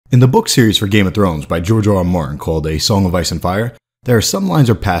In the book series for Game of Thrones by George R. R. Martin called A Song of Ice and Fire, there are some lines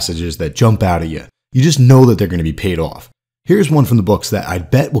or passages that jump out at you. You just know that they're going to be paid off. Here's one from the books that I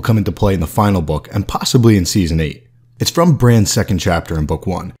bet will come into play in the final book and possibly in Season 8. It's from Bran's second chapter in Book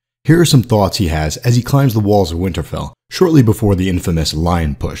 1. Here are some thoughts he has as he climbs the walls of Winterfell, shortly before the infamous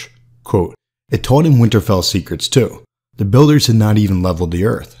lion push. Quote, "It taught him Winterfell's secrets too. The builders had not even leveled the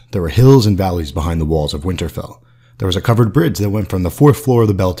earth. There were hills and valleys behind the walls of Winterfell. There was a covered bridge that went from the 4th floor of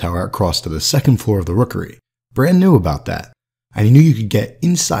the bell tower across to the 2nd floor of the rookery. Bran knew about that. And he knew you could get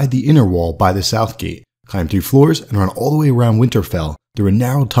inside the inner wall by the south gate, climb 3 floors, and run all the way around Winterfell through a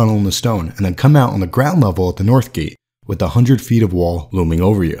narrow tunnel in the stone, and then come out on the ground level at the north gate, with 100 feet of wall looming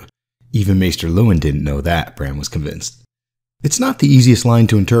over you. Even Maester Luwin didn't know that," Bran was convinced. It's not the easiest line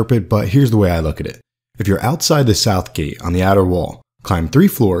to interpret, but here's the way I look at it. If you're outside the south gate on the outer wall, climb 3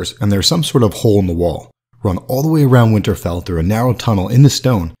 floors, and there's some sort of hole in the wall. Run all the way around Winterfell through a narrow tunnel in the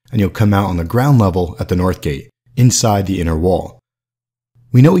stone, and you'll come out on the ground level at the north gate, inside the inner wall.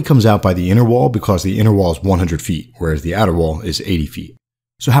 We know he comes out by the inner wall because the inner wall is 100 feet, whereas the outer wall is 80 feet.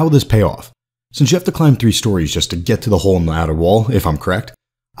 So how will this pay off? Since you have to climb 3 stories just to get to the hole in the outer wall, if I'm correct,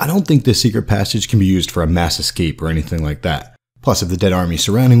 I don't think this secret passage can be used for a mass escape or anything like that. Plus, if the dead army is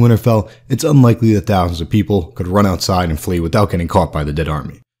surrounding Winterfell, it's unlikely that thousands of people could run outside and flee without getting caught by the dead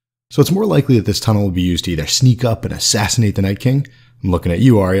army. So it's more likely that this tunnel will be used to either sneak up and assassinate the Night King, I'm looking at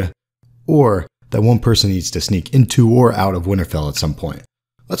you, Arya, or that one person needs to sneak into or out of Winterfell at some point.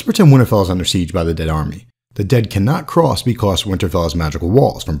 Let's pretend Winterfell is under siege by the dead army. The dead cannot cross because Winterfell has magical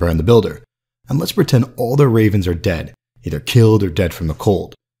walls from Bran the Builder. And let's pretend all their ravens are dead, either killed or dead from the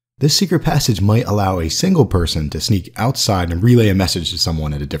cold. This secret passage might allow a single person to sneak outside and relay a message to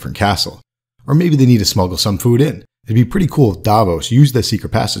someone at a different castle. Or maybe they need to smuggle some food in. It'd be pretty cool if Davos used the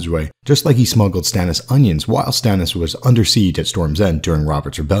secret passageway, just like he smuggled Stannis onions while Stannis was under siege at Storm's End during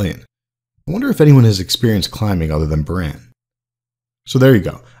Robert's Rebellion. I wonder if anyone has experienced climbing other than Bran. So there you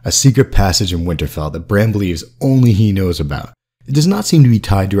go, a secret passage in Winterfell that Bran believes only he knows about. It does not seem to be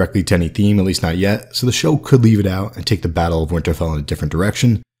tied directly to any theme, at least not yet, so the show could leave it out and take the Battle of Winterfell in a different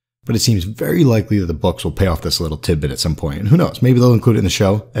direction, but it seems very likely that the books will pay off this little tidbit at some point, and who knows, maybe they'll include it in the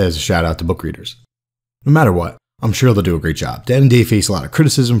show as a shout out to book readers. No matter what, I'm sure they'll do a great job. Dan and Dave face a lot of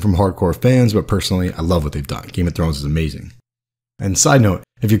criticism from hardcore fans, but personally, I love what they've done. Game of Thrones is amazing. And side note,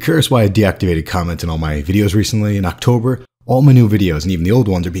 if you're curious why I deactivated comments in all my videos recently, in October, all my new videos, and even the old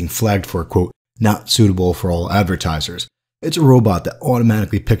ones, are being flagged for, quote, not suitable for all advertisers. It's a robot that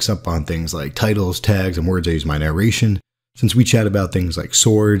automatically picks up on things like titles, tags, and words I use in my narration. Since we chat about things like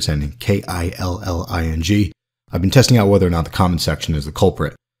swords and KILLING, I've been testing out whether or not the comment section is the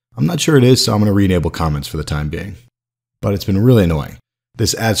culprit. I'm not sure it is, so I'm going to re-enable comments for the time being. But it's been really annoying.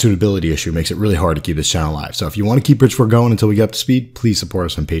 This ad suitability issue makes it really hard to keep this channel alive, so if you want to keep Bridgeport going until we get up to speed, please support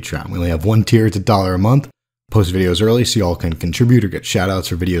us on Patreon. We only have one tier, it's $1 a month. Post videos early so y'all can contribute or get shoutouts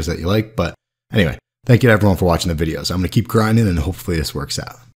for videos that you like, but anyway, thank you to everyone for watching the videos. I'm going to keep grinding and hopefully this works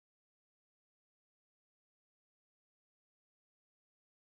out.